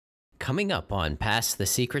Coming up on Pass the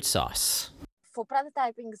Secret Sauce. For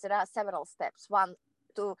prototyping, there are several steps. One,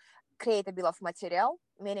 to create a bill of material,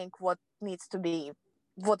 meaning what we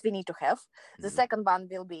need to have. The second one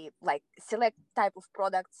will be like select type of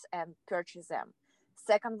products and purchase them.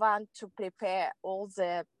 Second one, to prepare all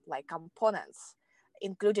the like components,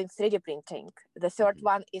 including 3D printing. The third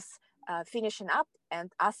one is finishing up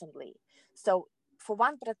and assembly. So for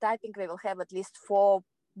one prototyping, we will have at least 4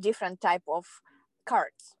 different type of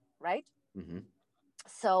cards, right?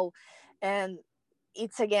 So, and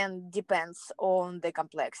it's again depends on the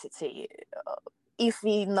complexity. If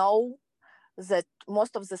we know that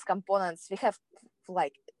most of these components, we have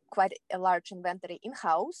like quite a large inventory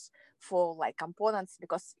in-house for like components,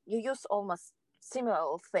 because you use almost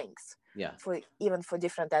similar things for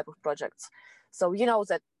different type of projects. So you know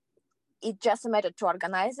that it just a matter to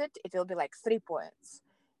organize it. It will be like 3 points.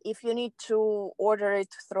 If you need to order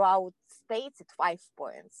it throughout states, it's 5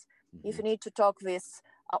 points. If you need to talk with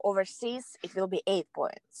overseas, it will be 8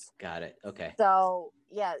 points. Got it. Okay. So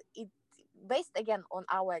yeah, it based again on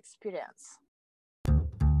our experience.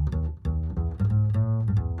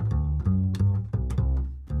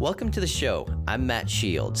 Welcome to the show. I'm Matt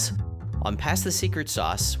Shields. On Pass the Secret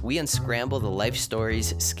Sauce, we unscramble the life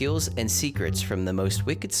stories, skills, and secrets from the most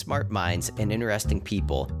wicked smart minds and interesting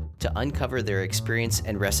people to uncover their experience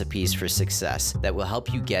and recipes for success that will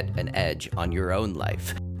help you get an edge on your own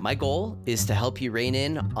life. My goal is to help you rein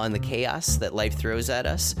in on the chaos that life throws at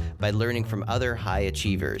us by learning from other high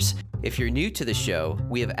achievers. If you're new to the show,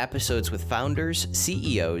 we have episodes with founders,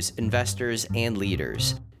 CEOs, investors, and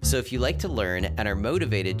leaders. So if you like to learn and are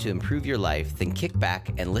motivated to improve your life, then kick back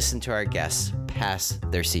and listen to our guests pass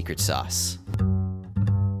their secret sauce.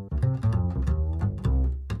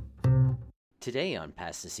 Today on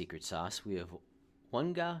Pass the Secret Sauce, we have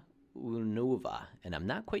Onega Ulanova, and I'm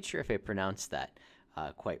not quite sure if I pronounced that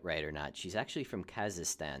quite right or not. She's actually from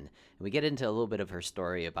Kazakhstan, and we get into a little bit of her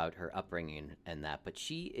story about her upbringing and that, but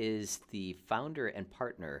she is the founder and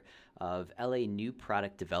partner of LA New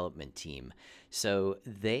Product Development Team. So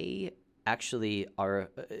they actually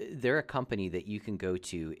they're a company that you can go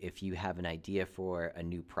to if you have an idea for a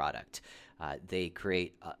new product. They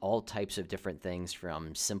create all types of different things,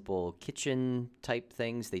 from simple kitchen type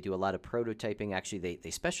things. They do a lot of prototyping. Actually, they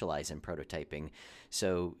specialize in prototyping.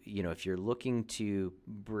 So, if you're looking to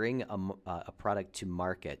bring a product to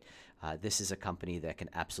market, this is a company that can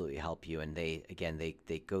absolutely help you. And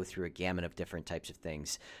they go through a gamut of different types of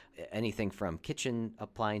things, anything from kitchen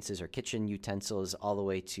appliances or kitchen utensils all the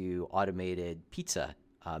way to automated pizza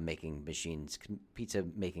making machines, pizza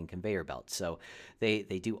making conveyor belts. So they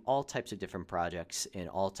do all types of different projects in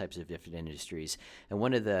all types of different industries. And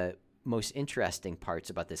one of the most interesting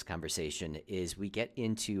parts about this conversation is we get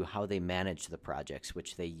into how they manage the projects,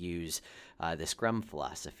 which they use the Scrum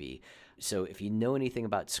philosophy. So if you know anything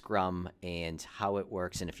about Scrum and how it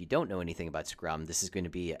works, and if you don't know anything about Scrum, this is going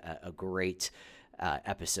to be a great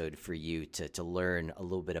episode for you to learn a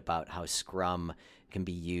little bit about how Scrum can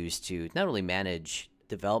be used to not only manage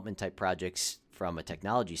development type projects from a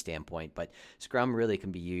technology standpoint, but Scrum really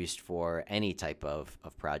can be used for any type of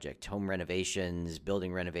project, home renovations,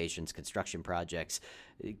 building renovations, construction projects.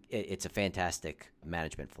 It's a fantastic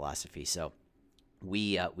management philosophy. So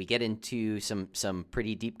we get into some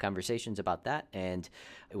pretty deep conversations about that, and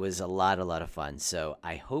it was a lot of fun. So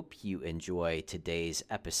I hope you enjoy today's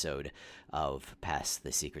episode of Pass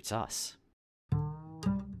the Secret Sauce.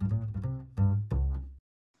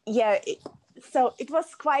 Yeah, so it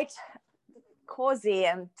was quite cozy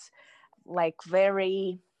and like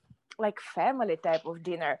very like family type of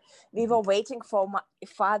dinner. We were waiting for my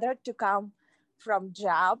father to come from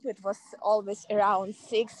job. It was always around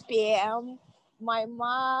 6 p.m. My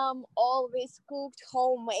mom always cooked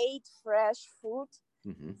homemade fresh food,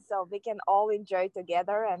 so we can all enjoy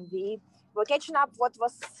together. And we were catching up what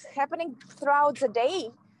was happening throughout the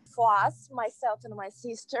day for us, myself and my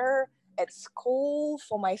sister at school,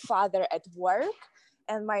 for my father at work,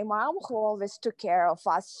 and my mom, who always took care of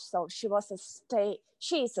us. So she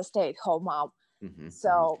is a stay-at-home mom.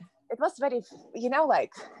 So it was very,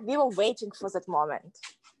 like we were waiting for that moment.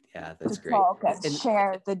 Yeah, that's to great. Talk and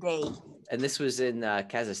share the day. And this was in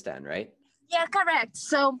Kazakhstan, right? Yeah, correct.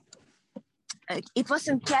 So it was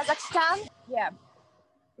in Kazakhstan. Yeah,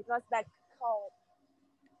 it was back home.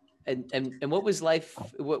 And what was life?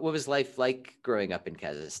 What was life like growing up in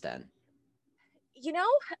Kazakhstan?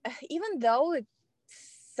 Even though it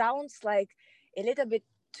sounds like a little bit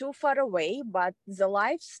too far away, but the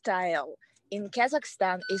lifestyle in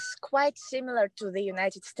Kazakhstan is quite similar to the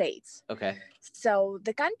United States. Okay. So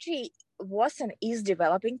the country is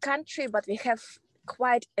developing country, but we have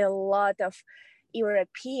quite a lot of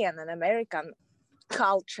European and American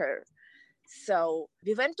culture. So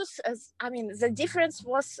we went to, the difference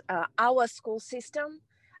was our school system.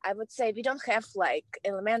 I would say we don't have like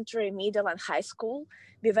elementary, middle, and high school.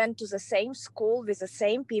 We went to the same school with the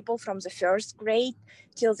same people from the first grade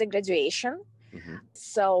till the graduation. Mm-hmm.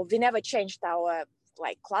 So we never changed our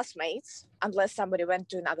like classmates unless somebody went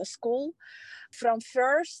to another school. From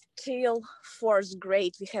first till fourth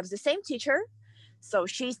grade, we have the same teacher. So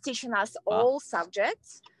she's teaching us all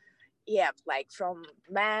subjects. Yeah, like from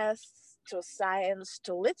math to science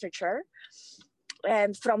to literature.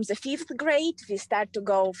 And from the fifth grade, we start to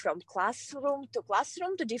go from classroom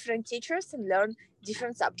to different teachers and learn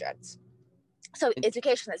different subjects. So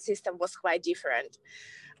educational system was quite different.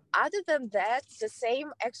 Other than that, the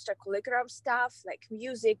same extracurricular stuff like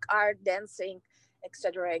music, art, dancing,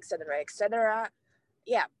 etc., etc., etc.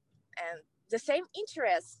 Yeah, and the same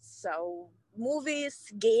interests. So movies,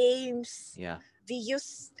 games. Yeah. We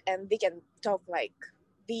used, and we can talk like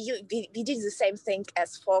we did the same thing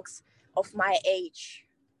as folks of my age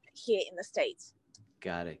here in the States.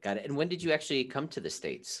 Got it. And when did you actually come to the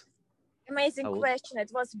States? Amazing question.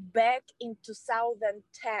 It was back in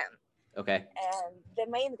 2010. Okay. And the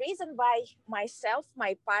main reason why myself,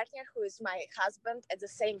 my partner, who is my husband at the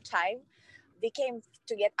same time, we came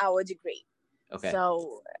to get our degree. Okay.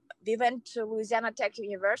 So we went to Louisiana Tech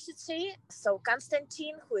University. So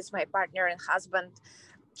Konstantin, who is my partner and husband,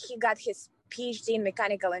 he got his PhD in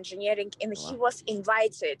mechanical engineering, and he was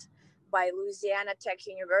invited by Louisiana Tech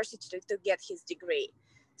University to get his degree.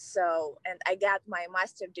 So, and I got my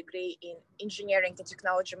master's degree in engineering and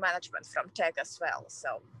technology management from Tech as well.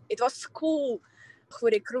 So it was school who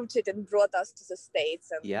recruited and brought us to the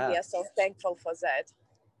States, and we are so thankful for that.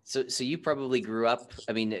 So you probably grew up,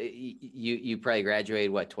 I mean, you probably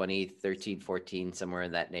graduated, what, 2013, 14, somewhere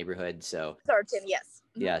in that neighborhood. So 13, yes.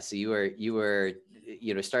 Yeah. So you were,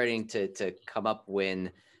 starting to come up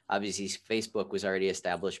when obviously Facebook was already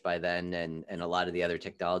established by then, and a lot of the other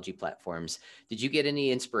technology platforms. Did you get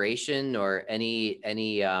any inspiration or any,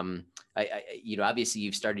 obviously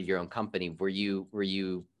you've started your own company. Were you,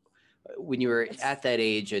 when you were at that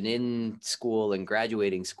age and in school and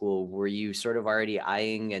graduating school, were you sort of already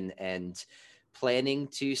eyeing and planning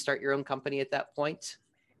to start your own company at that point?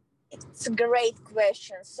 It's a great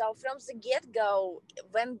question. So from the get-go,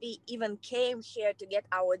 when we even came here to get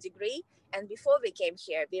our degree, and before we came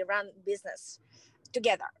here, we ran business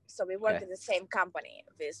together. So we worked in the same company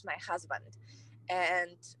with my husband.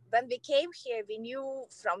 And when we came here, we knew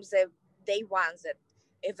from the day one that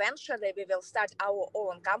eventually we will start our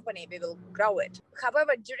own company, we will grow it.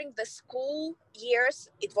 However, during the school years,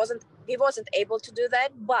 we wasn't able to do that,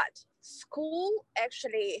 but school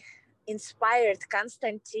actually inspired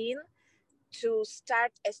Konstantin to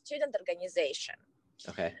start a student organization.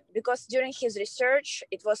 Okay. Because during his research,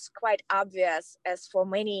 it was quite obvious, as for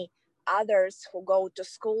many others who go to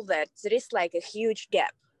school, that there is like a huge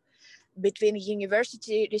gap between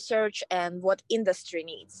university research and what industry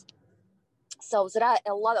needs. So there are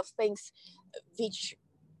a lot of things which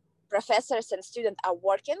professors and students are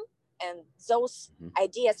working, and those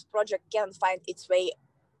ideas project can find its way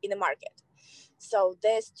in the market. So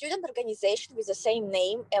the student organization with the same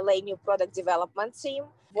name, LA New Product Development Team,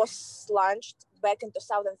 was launched back in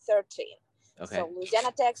 2013. Okay. So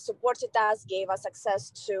Louisiana Tech supported us, gave us access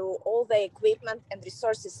to all the equipment and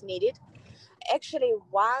resources needed. Actually,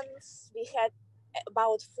 once we had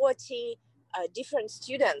about 40 different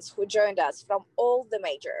students who joined us from all the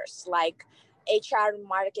majors, like HR,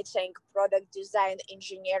 marketing, product design,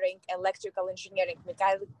 engineering, electrical engineering,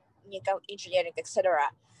 mechanical engineering, etc.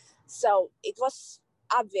 So it was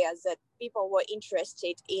obvious that people were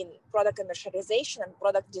interested in product commercialization and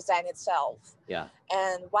product design itself. Yeah.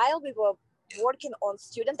 And while we were working on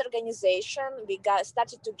student organization, we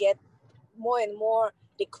started to get more and more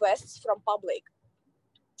requests from public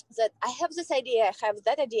that I have this idea, I have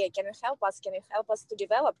that idea. Can you help us? Can you help us to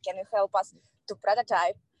develop? Can you help us to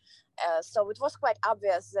prototype? So it was quite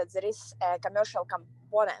obvious that there is a commercial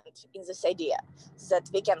component in this idea, that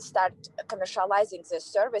we can start commercializing the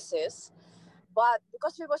services. But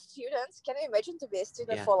because we were students, can you imagine to be a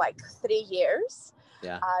student for like 3 years?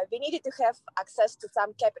 Yeah. We needed to have access to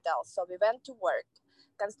some capital. So we went to work.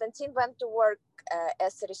 Konstantin went to work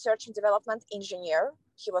as a research and development engineer.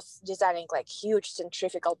 He was designing like huge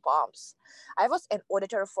centrifugal pumps. I was an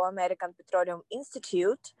auditor for American Petroleum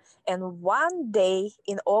Institute. And one day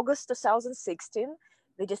in August 2016,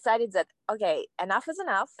 we decided that, okay, enough is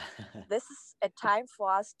enough. This is a time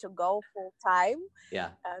for us to go full time,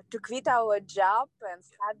 to quit our job and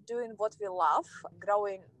start doing what we love,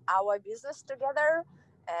 growing our business together.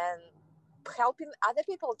 And helping other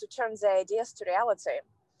people to turn their ideas to reality.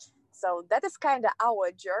 So that is kind of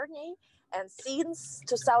our journey. And since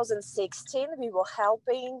 2016, we were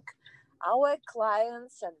helping our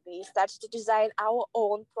clients and we started to design our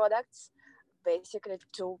own products, basically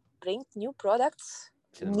to bring new products,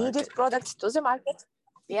 To the needed market. products to the market.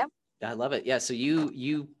 Yeah. I love it. Yeah. So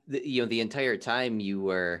the entire time you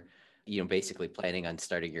were, basically planning on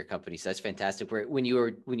starting your company. So that's fantastic. When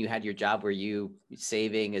you had your job, were you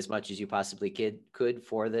saving as much as you possibly could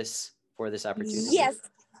for this opportunity? Yes.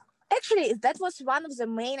 Actually, that was one of the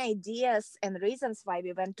main ideas and reasons why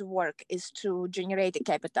we went to work, is to generate a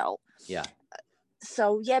capital. Yeah.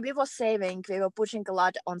 So yeah, we were saving. We were pushing a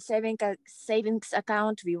lot on savings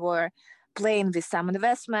account. We were playing with some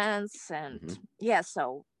investments, and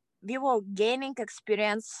so we were gaining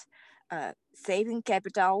experience, saving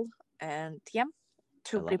capital, and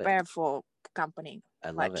to prepare for company.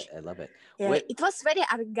 I love it. I love it. Yeah, it was very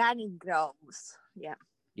organic growth. Yeah.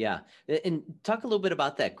 Yeah. And talk a little bit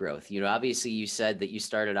about that growth. Obviously you said that you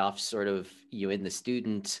started off sort of, in the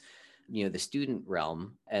student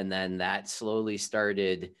realm, and then that slowly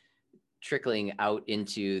started trickling out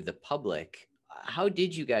into the public. How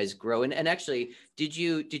did you guys grow? And actually, did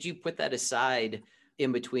you put that aside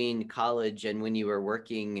in between college and when you were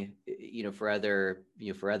working, for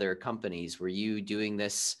other companies? Were you doing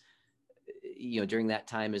this, during that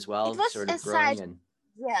time as well, It was sort of aside, growing? And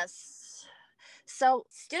yes. So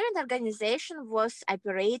student organization was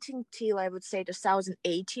operating till, I would say,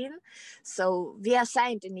 2018. So we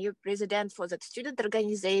assigned a new president for that student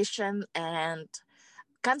organization, and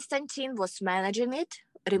Konstantin was managing it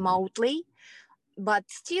remotely, but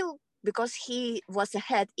still, because he was a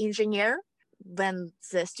head engineer when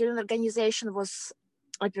the student organization was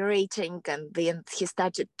operating, and then he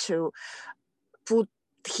started to put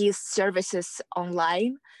his services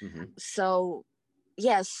online. So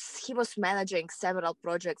yes, he was managing several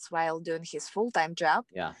projects while doing his full-time job.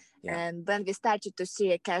 Yeah. And when we started to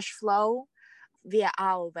see a cash flow via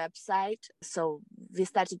our website, so we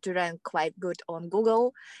started to rank quite good on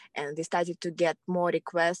Google, and we started to get more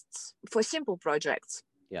requests for simple projects.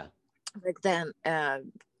 Yeah. Back then,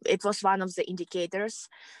 it was one of the indicators.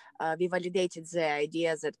 We validated the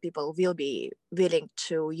idea that people will be willing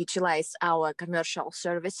to utilize our commercial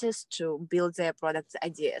services to build their product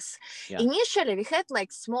ideas. Yeah. Initially, we had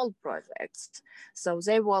like small projects. So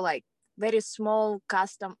they were like very small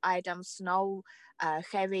custom items, no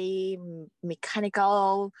heavy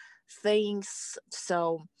mechanical things.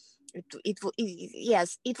 So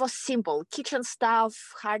it was simple kitchen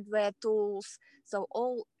stuff, hardware tools. So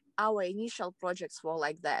all our initial projects were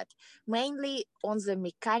like that, mainly on the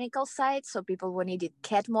mechanical side. So people were needed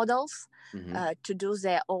CAD models to do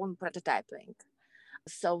their own prototyping.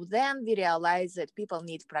 So then we realized that people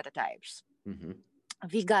need prototypes.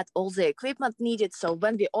 We got all the equipment needed. So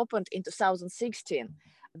when we opened in 2016,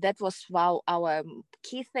 that was our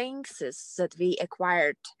key things, is that we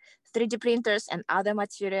acquired 3D printers and other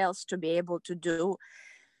materials to be able to do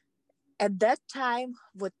at that time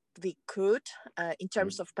what we could in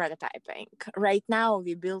terms of prototyping. Right now,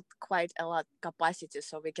 we built quite a lot capacity,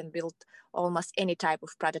 so we can build almost any type of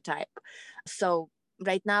prototype. So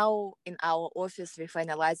right now in our office, we're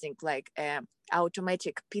finalizing like an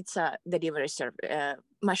automatic pizza delivery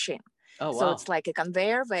machine. Oh, wow. So it's like a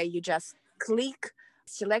conveyor where you just click,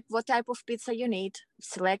 select what type of pizza you need,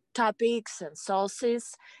 select toppings and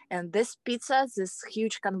sauces, and this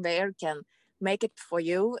huge conveyor can make it for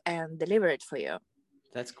you and deliver it for you.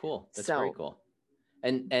 That's cool. That's very cool.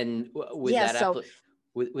 And would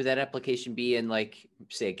that application be in, like,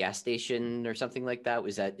 say, a gas station or something like that?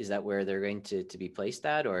 Is that where they're going to be placed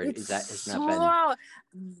at, or has not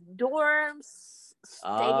been? Dorms,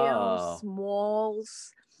 stadiums,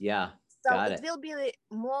 malls. Yeah. So it will be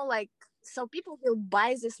more like, so people will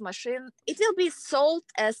buy this machine. It will be sold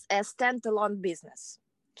as a standalone business,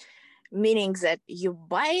 meaning that you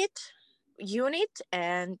buy it, unit,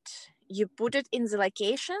 and you put it in the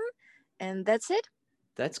location, and that's it.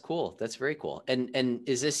 That's cool. That's very cool. And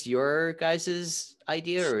is this your guys's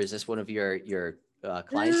idea, or is this one of your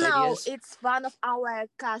clients' ideas? No, it's one of our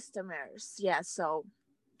customers. Yeah, so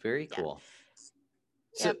very cool.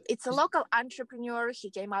 So it's a local entrepreneur. He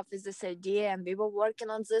came up with this idea, and we were working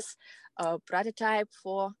on this prototype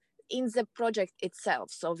in the project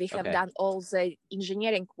itself. So we have done all the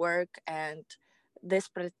engineering work and this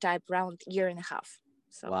prototype around a year and a half.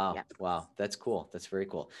 So, wow, that's cool. That's very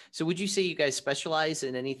cool. So would you say you guys specialize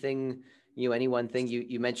in anything, any one thing?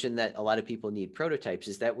 You mentioned that a lot of people need prototypes.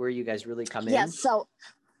 Is that where you guys really come in? Yeah, so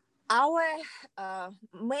Our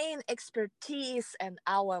main expertise and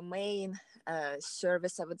our main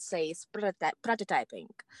service, I would say, is prototyping.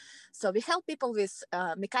 So we help people with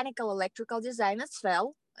mechanical electrical design as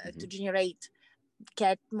well, to generate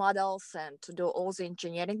CAD models and to do all the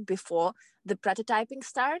engineering before the prototyping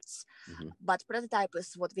starts. But prototype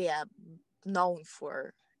is what we are known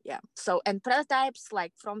for. Yeah. So, and prototypes,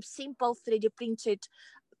 like from simple 3D printed,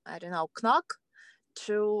 I don't know, knock,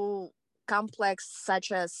 to complex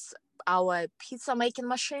such as our pizza making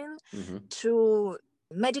machine, to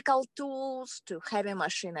medical tools, to heavy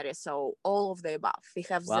machinery. So all of the above. We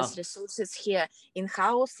have Wow. these resources here in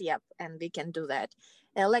house. Yep, and we can do that.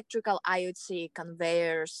 Electrical, IoT,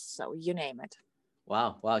 conveyors, so you name it.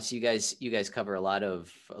 Wow. Wow. So you guys cover a lot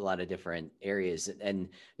of different areas, and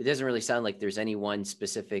it doesn't really sound like there's any one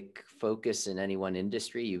specific focus in any one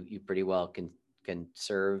industry. You pretty well can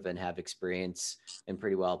serve and have experience in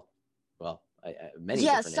pretty well many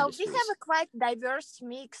Yeah, different so we have industries. a quite diverse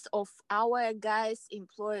mix of our guys,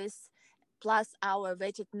 employees, plus our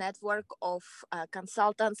vetted network of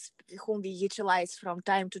consultants whom we utilize from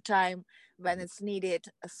time to time when it's needed.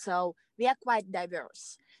 So we are quite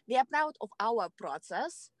diverse. We are proud of our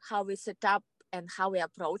process, how we set up and how we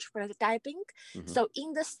approach prototyping. So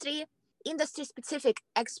industry specific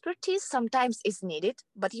expertise sometimes is needed,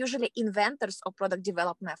 but usually inventors or product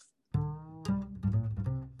development.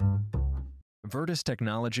 Vertus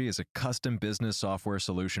Technology is a custom business software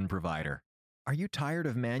solution provider. Are you tired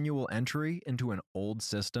of manual entry into an old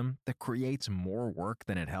system that creates more work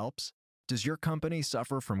than it helps? Does your company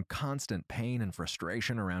suffer from constant pain and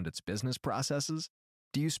frustration around its business processes?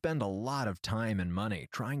 Do you spend a lot of time and money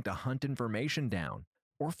trying to hunt information down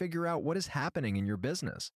or figure out what is happening in your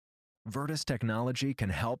business? Vertus Technology can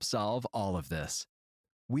help solve all of this.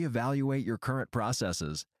 We evaluate your current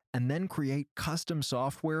processes and then create custom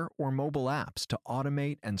software or mobile apps to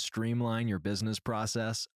automate and streamline your business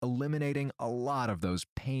process, eliminating a lot of those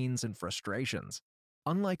pains and frustrations.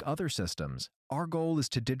 Unlike other systems, our goal is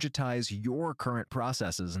to digitize your current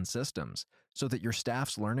processes and systems so that your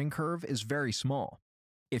staff's learning curve is very small.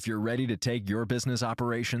 If you're ready to take your business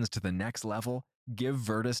operations to the next level, give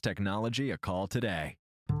Vertus Technology a call today.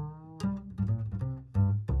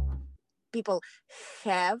 People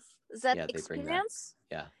have that Yeah, they bring that. experience.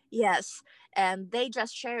 Yeah. Yes, and they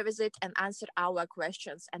just share with it and answer our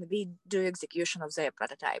questions, and we do execution of their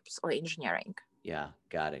prototypes or engineering. Yeah,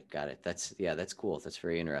 got it, got it. That's cool. That's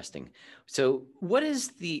very interesting. So, what does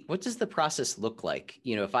the process look like?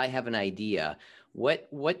 You know, if I have an idea,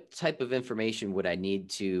 what type of information would I need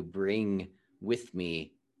to bring with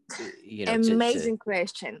me? You know, to Amazing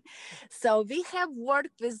question. So we have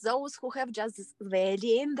worked with those who have just the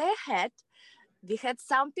idea in their head. We had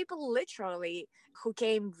some people literally who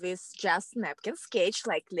came with just napkin sketch,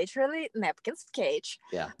 like literally napkin sketch.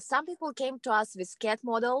 yeah. Some people came to us with CAD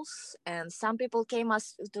models, and some people came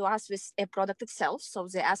to us with a product itself. So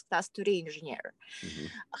they asked us to re-engineer.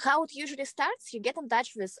 How it usually starts, you get in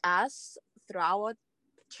touch with us through our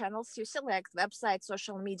channels you select: website,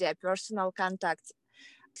 social media, personal contacts.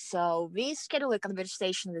 So we schedule a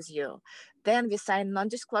conversation with you. Then we sign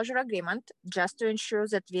non-disclosure agreement just to ensure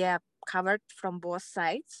that we are covered from both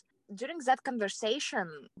sides. During that conversation,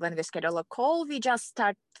 when we schedule a call, we just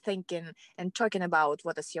start thinking and talking about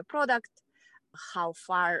what is your product, how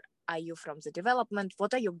far are you from the development,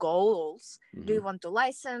 what are your goals, do you want to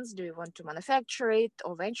license, do you want to manufacture it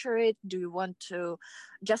or venture it, do you want to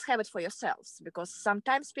just have it for yourselves, because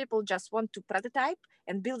sometimes people just want to prototype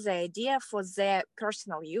and build the idea for their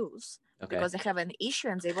personal use, because they have an issue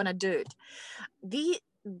and they want to do it. We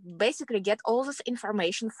basically get all this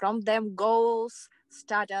information from them: goals,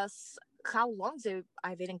 status, how long they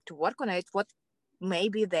are willing to work on it, what may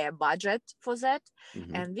be their budget for that,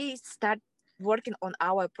 and we start working on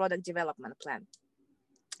our product development plan.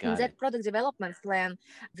 In that product development plan,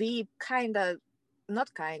 we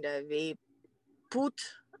we put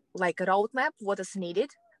like a roadmap, what is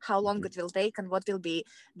needed, how long it will take, and what will be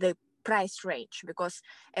the price range. Because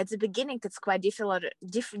at the beginning, it's quite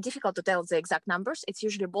difficult to tell the exact numbers. It's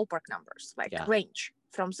usually ballpark numbers, like range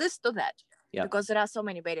from this to that, because there are so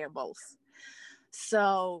many variables.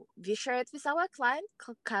 So we share it with our client.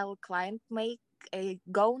 Client make a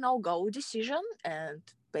go no go decision, and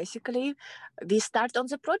basically we start on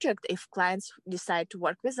the project if clients decide to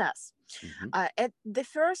work with us. At the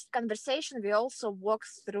first conversation, we also walk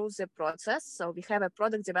through the process. So we have a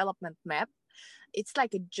product development map. It's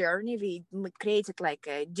like a journey. We created like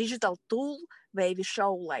a digital tool where we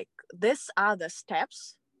show like these are the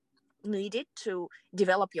steps needed to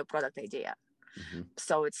develop your product idea. Mm-hmm.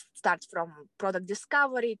 So it starts from product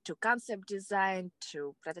discovery to concept design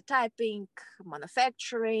to prototyping,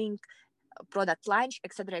 manufacturing, product launch,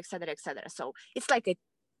 etc., etc., etc. So it's like a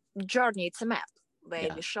journey. It's a map where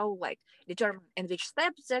Yeah. we show like determine in which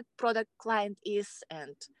step the product client is,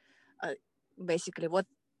 and basically what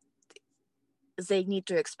they need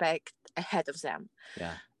to expect ahead of them.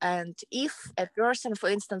 Yeah. And if a person, for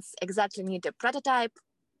instance, exactly need a prototype,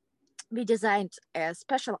 we designed a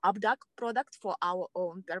special updock product for our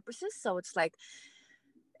own purposes. So it's like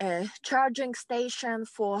a charging station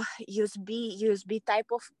for USB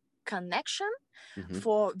type of connection Mm-hmm.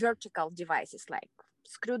 for vertical devices like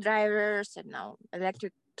screwdrivers and now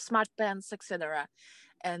electric smart pens, etc.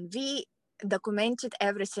 And we documented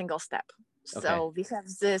every single step. Okay. So we have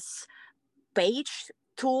this page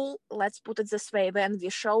tool, let's put it this way, when we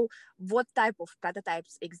show what type of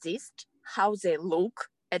prototypes exist, how they look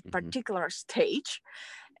at particular stage,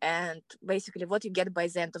 and basically what you get by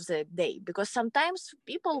the end of the day. Because sometimes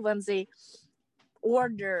people, when they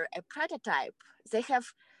order a prototype, they have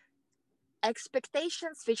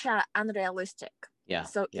expectations which are unrealistic. Yeah.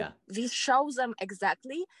 So Yeah. we show them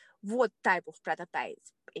exactly what type of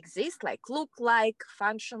prototypes exist, like look like,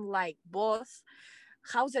 function like, both,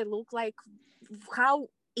 how they look like, how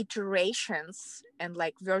iterations and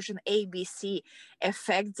like version A, B, C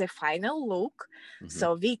affect the final look.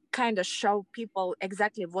 So we kind of show people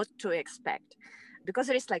exactly what to expect, because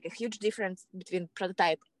there is like a huge difference between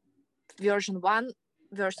prototype version 1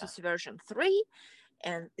 versus version 3.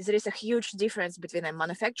 And there is a huge difference between a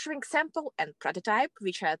manufacturing sample and prototype,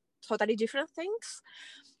 which are totally different things.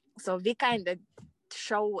 So we kind of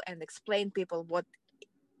show and explain people what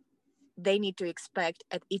they need to expect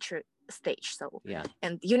at each stage. So Yeah.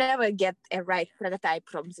 and you never get a right prototype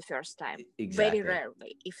from the first time. Exactly. Very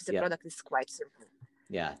rarely, if the product is quite simple.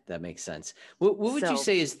 Yeah, that makes sense. What would you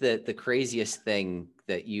say is the craziest thing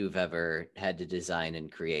that you've ever had to design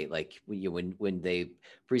and create? Like when they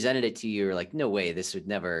presented it to you, you're like, no way,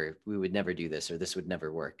 we would never do this, or this would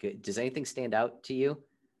never work. Does anything stand out to you?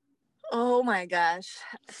 Oh my gosh.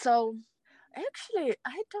 So actually,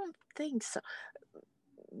 I don't think so.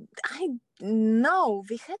 I know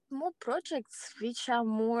we had more projects which are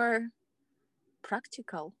more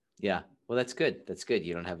practical. Yeah. Well, that's good. That's good.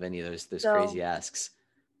 You don't have any of those So, crazy asks.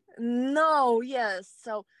 No, yes.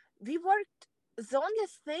 So we worked. The only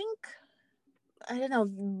thing, I don't know,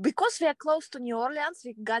 because we are close to New Orleans,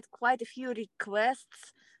 we got quite a few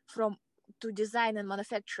requests to design and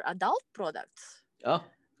manufacture adult products. Oh,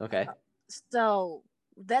 okay. So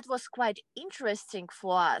that was quite interesting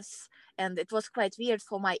for us, and it was quite weird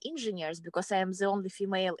for my engineers because I am the only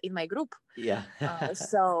female in my group. Yeah.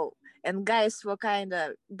 So and guys were kind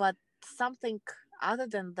of, but something other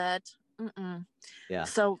than that. Yeah.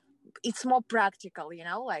 So it's more practical,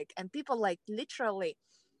 like, and people like literally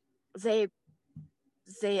they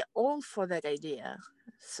all for that idea.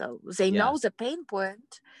 So they know the pain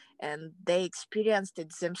point and they experienced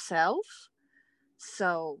it themselves.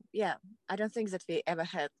 So yeah, I don't think that we ever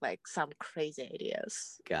had like some crazy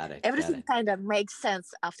ideas. Got it. Everything kind of makes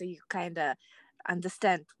sense after you kind of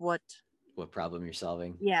understand what problem you're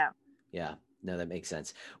solving. Yeah. Yeah. No, that makes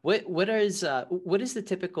sense. What does the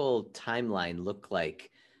typical timeline look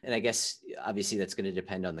like? And I guess obviously that's going to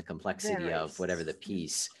depend on the complexity of whatever the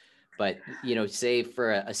piece. But say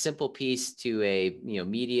for a simple piece to a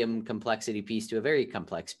medium complexity piece to a very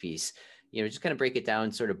complex piece, just kind of break it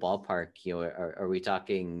down, sort of ballpark. Are we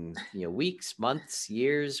talking weeks, months,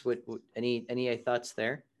 years? What any thoughts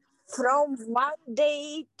there? From 1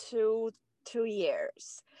 day to 2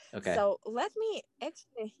 years. Okay. So let me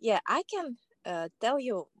actually, I can tell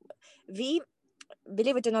you, we,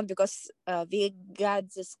 believe it or not, because we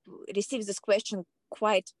received this question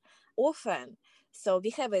quite often. So we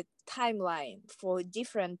have a timeline for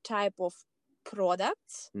different type of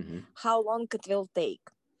products, how long it will take.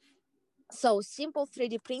 So simple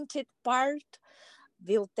 3D printed part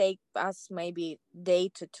will take us maybe day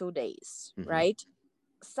to 2 days, right?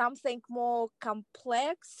 Something more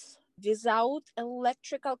complex without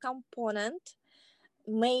electrical component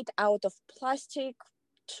made out of plastic,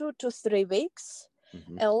 2 to 3 weeks.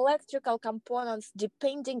 Electrical components,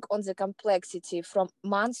 depending on the complexity, from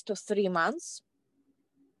months to 3 months.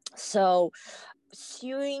 So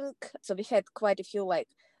sewing, so we had quite a few like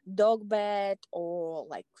dog bed or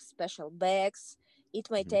like special bags. It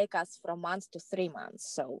may take us from months to 3 months.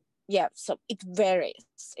 So yeah, so it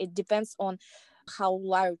varies. It depends on how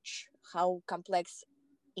large, how complex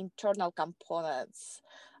internal components.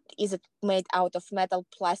 Is it made out of metal,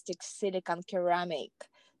 plastic, silicon, ceramic?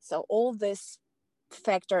 So all these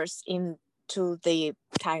factors into the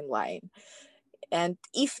timeline. And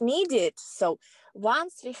if needed, so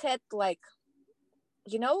once we had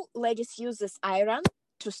ladies use this iron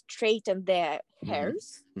to straighten their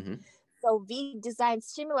hairs. Mm-hmm. So we designed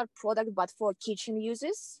similar product, but for kitchen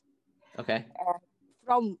uses. Okay.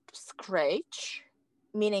 From scratch,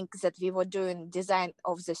 meaning that we were doing design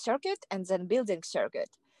of the circuit and then building circuit.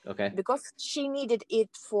 Okay. Because she needed it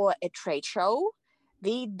for a trade show,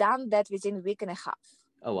 we done that within a week and a half.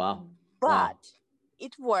 Oh, wow. But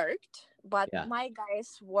it worked. But Yeah. my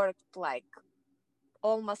guys worked like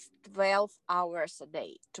almost 12 hours a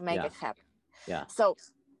day to make it happen. Yeah. So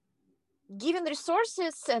given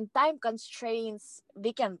resources and time constraints,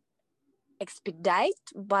 we can expedite,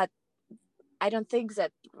 but I don't think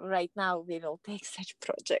that right now we will take such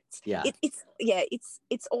projects. Yeah.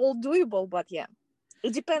 It's all doable, but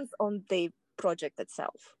it depends on the project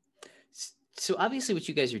itself. So obviously what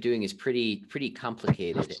you guys are doing is pretty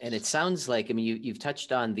complicated. And it sounds like, I mean, you've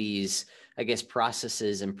touched on these, I guess,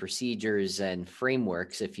 processes and procedures and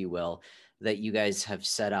frameworks, if you will, that you guys have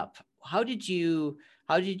set up. How did you,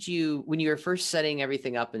 when you were first setting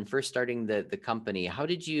everything up and first starting the company, how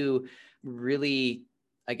did you really,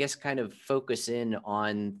 I guess, kind of focus in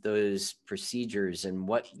on those procedures and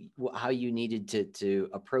how you needed to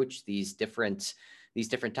approach these different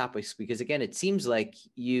topics? Because again, it seems like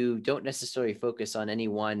you don't necessarily focus on any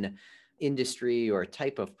one industry or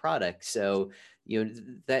type of product. So,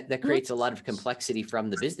 that creates a lot of complexity from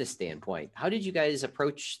the business standpoint. How did you guys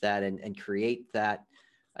approach that and create that,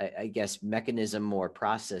 I guess, mechanism or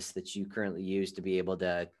process that you currently use to be able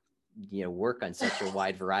to, work on such a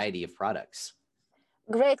wide variety of products?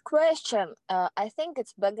 Great question. I think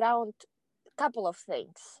it's background, couple of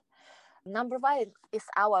things. Number one is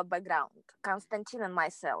our background, Konstantin and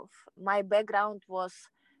myself. My background was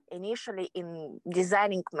initially in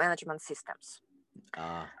designing management systems.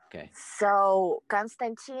 Okay. So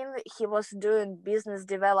Konstantin, he was doing business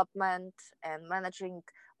development and managing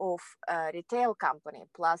of a retail company.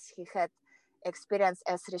 Plus he had experience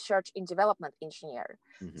as research and development engineer.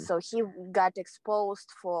 Mm-hmm. So he got exposed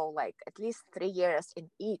for like at least 3 years in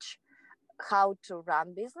each, how to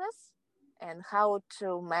run business and how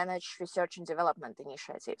to manage research and development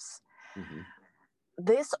initiatives. Mm-hmm.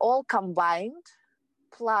 This all combined,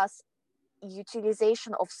 plus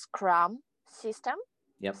utilization of Scrum system.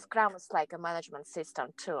 Yep. Scrum is like a management system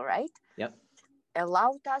too, right? Yep.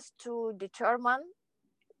 Allowed us to determine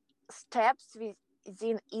steps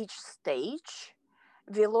within each stage,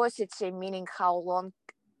 velocity, meaning how long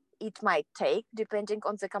it might take, depending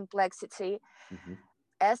on the complexity. Mm-hmm.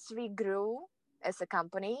 As we grew as a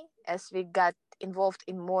company, as we got involved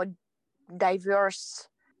in more diverse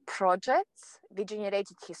projects, we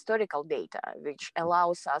generated historical data, which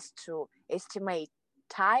allows us to estimate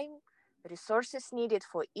time, resources needed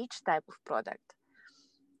for each type of product.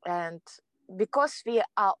 And because we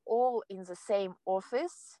are all in the same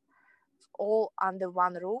office, all under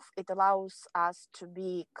one roof, it allows us to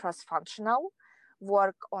be cross-functional,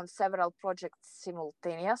 work on several projects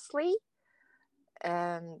simultaneously,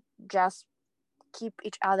 and just keep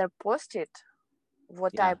each other posted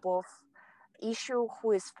what type of issue,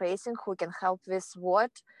 who is facing, who can help with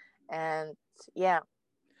what. And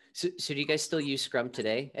So do you guys still use Scrum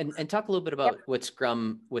today? And talk a little bit about what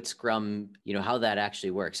Scrum, how that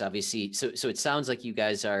actually works. Obviously, so it sounds like you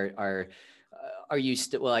guys are you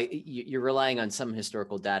still, you're relying on some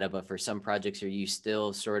historical data, but for some projects, are you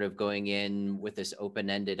still sort of going in with this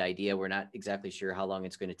open-ended idea? We're not exactly sure how long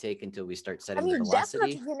it's going to take until we start setting the velocity.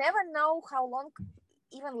 Definitely, you never know how long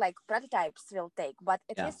even like prototypes will take, but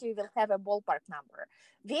at least you will have a ballpark number.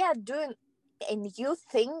 We are doing a new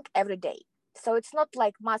thing every day. So it's not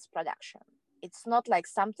like mass production. It's not like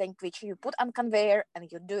something which you put on conveyor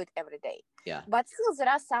and you do it every day. Yeah. But still there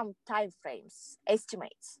are some time frames,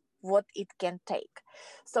 estimates, what it can take.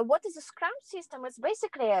 So what is a Scrum system? It's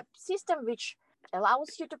basically a system which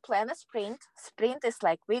allows you to plan a sprint. Sprint is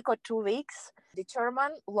like week or 2 weeks.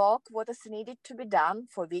 Determine, log what is needed to be done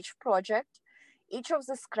for which project. Each of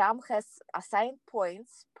the Scrum has assigned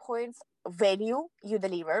points value you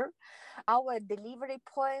deliver. Our delivery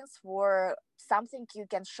points were something you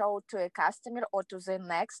can show to a customer or to the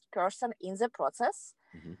next person in the process.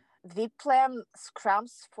 Mm-hmm. We plan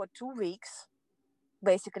Scrums for 2 weeks.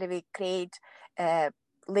 Basically, we create a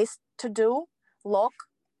list to do, log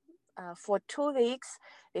for 2 weeks.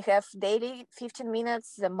 We have daily 15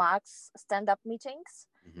 minutes, the max stand-up meetings,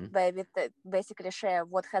 where we basically share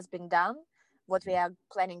what has been done, what we are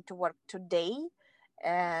planning to work today,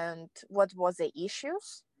 and what was the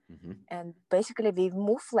issues. And basically we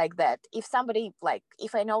move like that. If somebody,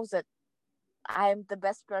 if I know that I'm the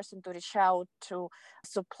best person to reach out to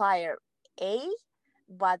supplier A,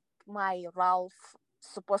 but my Ralph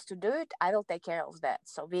supposed to do it, I will take care of that.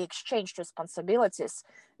 So we exchanged responsibilities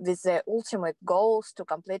with the ultimate goals to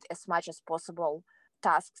complete as much as possible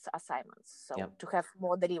tasks, assignments, so Yep. to have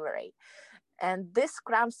more delivery. And this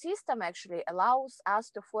Scrum system actually allows us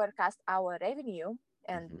to forecast our revenue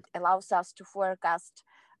and allows us to forecast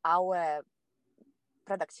our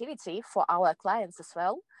productivity for our clients as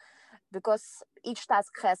well, because each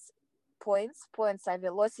task has points. Points are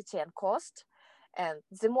velocity and cost. And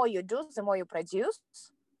the more you do, the more you produce,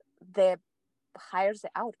 the higher the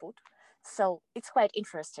output. So it's quite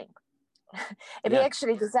interesting. We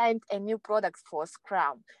actually designed a new product for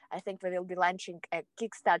Scrum. I think we will be launching a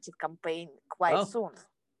Kickstarter campaign quite soon.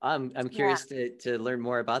 I'm curious to learn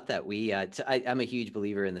more about that. I'm a huge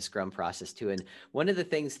believer in the Scrum process too. And one of the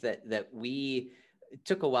things that we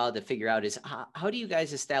took a while to figure out is how do you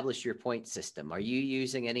guys establish your point system? Are you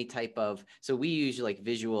using any type of, so we use like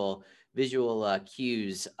visual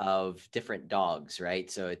cues of different dogs, right?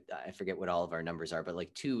 So I forget what all of our numbers are, but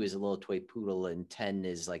like 2 is a little toy poodle and 10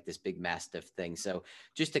 is like this big mastiff thing. So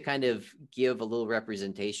just to kind of give a little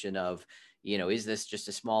representation of, is this just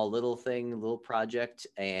a small little thing, little project,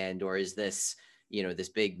 or is this, this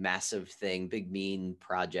big massive thing, big mean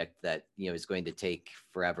project that is going to take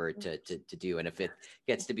forever to do. And if it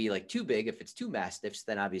gets to be like too big, if it's 2 mastiffs,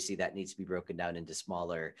 then obviously that needs to be broken down into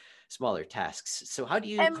smaller tasks. So how do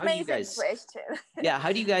you guys question.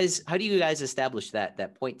 how do you guys establish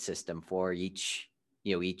that point system for each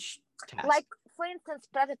task? Like for instance,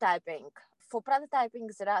 prototyping. For prototyping,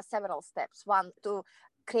 there are several steps. One, to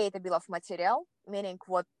create a bill of material, meaning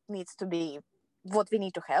what we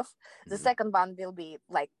need to have. The second one will be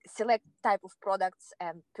like select type of products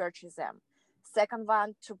and purchase them. Second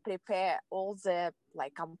one, to prepare all the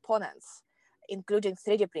like components, including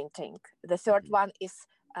 3D printing. The third one is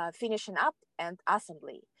finishing up and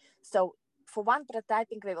assembly. So for one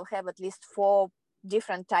prototyping, we will have at least 4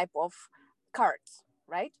 different type of cards,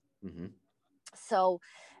 right? So,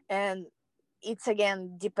 and it's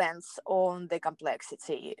again depends on the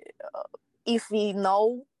complexity. If we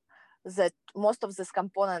know that most of these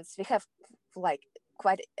components, we have like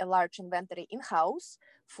quite a large inventory in-house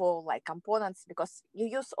for like components, because you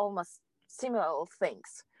use almost similar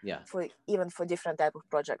things for different type of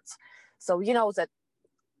projects. So that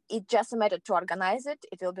it just a matter to organize it.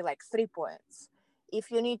 It will be like 3 points.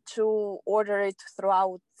 If you need to order it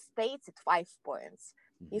throughout states, it's 5 points.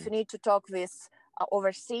 If you need to talk with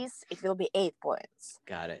overseas, it will be 8 points.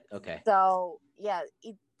 Got it. Okay. So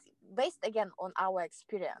it based again on our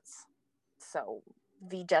experience. So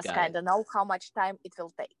we just kind of know how much time it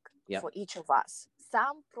will take for each of us.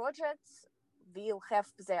 Some projects will have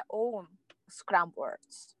their own Scrum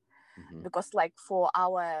words, because like for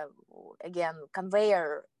our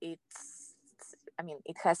conveyor, it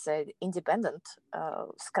has an independent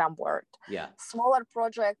Scrum word. Smaller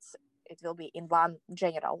projects, it will be in one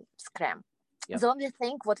general Scrum. The only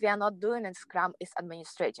thing what we are not doing in Scrum is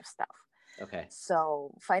administrative stuff. Okay.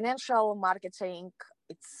 So financial, marketing,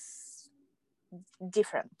 it's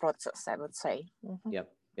different process, I would say. Yep.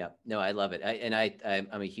 No, I love it.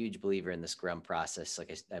 I'm a huge believer in the Scrum process,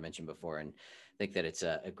 like I mentioned before, and think that it's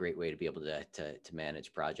a great way to be able to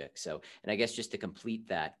manage projects. So, and I guess just to complete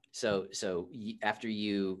that, so after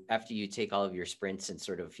you take all of your sprints and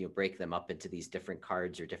sort of break them up into these different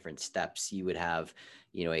cards or different steps, you would have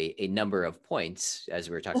a number of points, as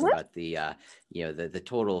we were talking about the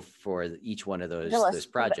total for each one of those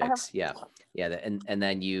projects. And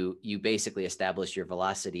then you basically establish your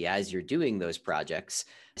velocity as you're doing those projects.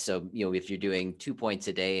 So if you're doing 2 points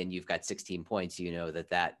a day and you've got 16 points,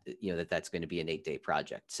 that's going to be an 8-day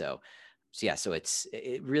project. So it's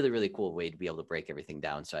a really, really cool way to be able to break everything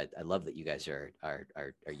down. So I love that you guys are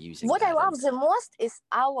using what that. I love the most is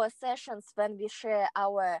our sessions when we share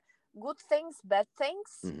our good things, bad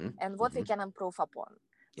things, and what we can improve upon.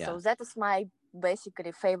 So that is my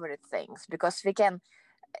basically favorite things, because we can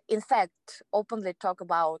in fact openly talk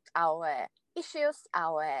about our issues,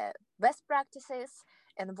 our best practices,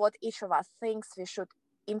 and what each of us thinks we should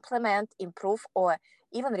implement, improve, or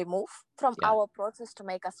even remove from our process to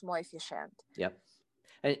make us more efficient.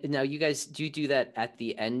 And now you guys, do you do that at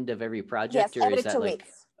the end of every project? Yes, or every is that 2 like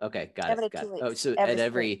weeks. Okay, got Every it. 2 weeks. Oh, so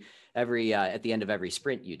every at at the end of every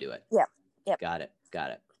sprint you do it. Yep. Got it.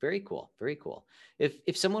 Very cool.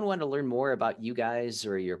 If someone wanted to learn more about you guys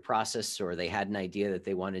or your process, or they had an idea that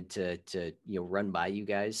they wanted to run by you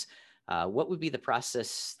guys, what would be the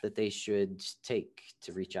process that they should take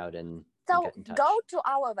to reach out and get in touch? Go to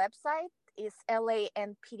our website. Is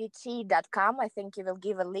lanpdt.com. I think you will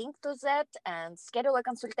give a link to that and schedule a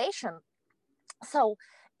consultation. So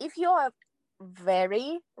if you are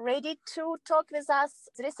very ready to talk with us,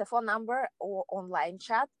 there is a phone number or online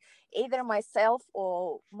chat. Either myself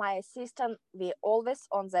or my assistant, we always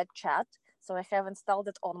on that chat. So I have installed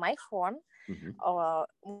it on my phone, or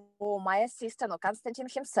my assistant or Konstantin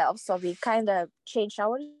himself. So we kind of change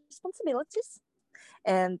our responsibilities.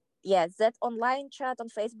 And yeah, that online chat on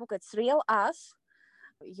Facebook, it's real us.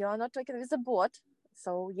 You're not talking with a bot.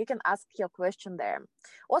 So you can ask your question there,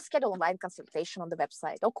 or schedule online consultation on the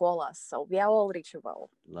website, or call us. So we are all reachable.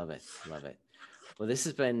 Love it. Love it. Well, this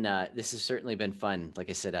has certainly been fun. Like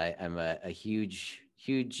I said, I'm a huge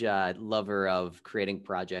lover of creating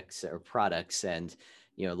projects or products, and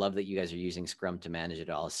love that you guys are using Scrum to manage it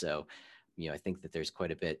all. So, I think that there's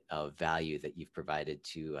quite a bit of value that you've provided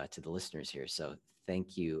to the listeners here. So,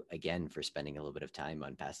 thank you again for spending a little bit of time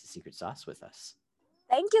on Pass the Secret Sauce with us.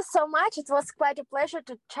 Thank you so much. It was quite a pleasure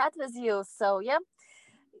to chat with you. So yeah,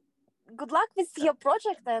 good luck with your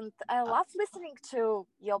project, and I love listening to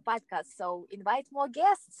your podcast. So invite more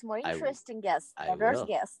guests, more interesting guests, diverse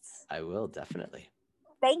guests. I will, definitely.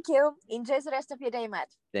 Thank you. Enjoy the rest of your day, Matt.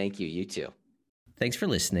 Thank you. You too. Thanks for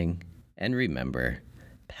listening. And remember,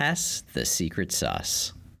 pass the secret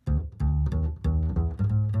sauce.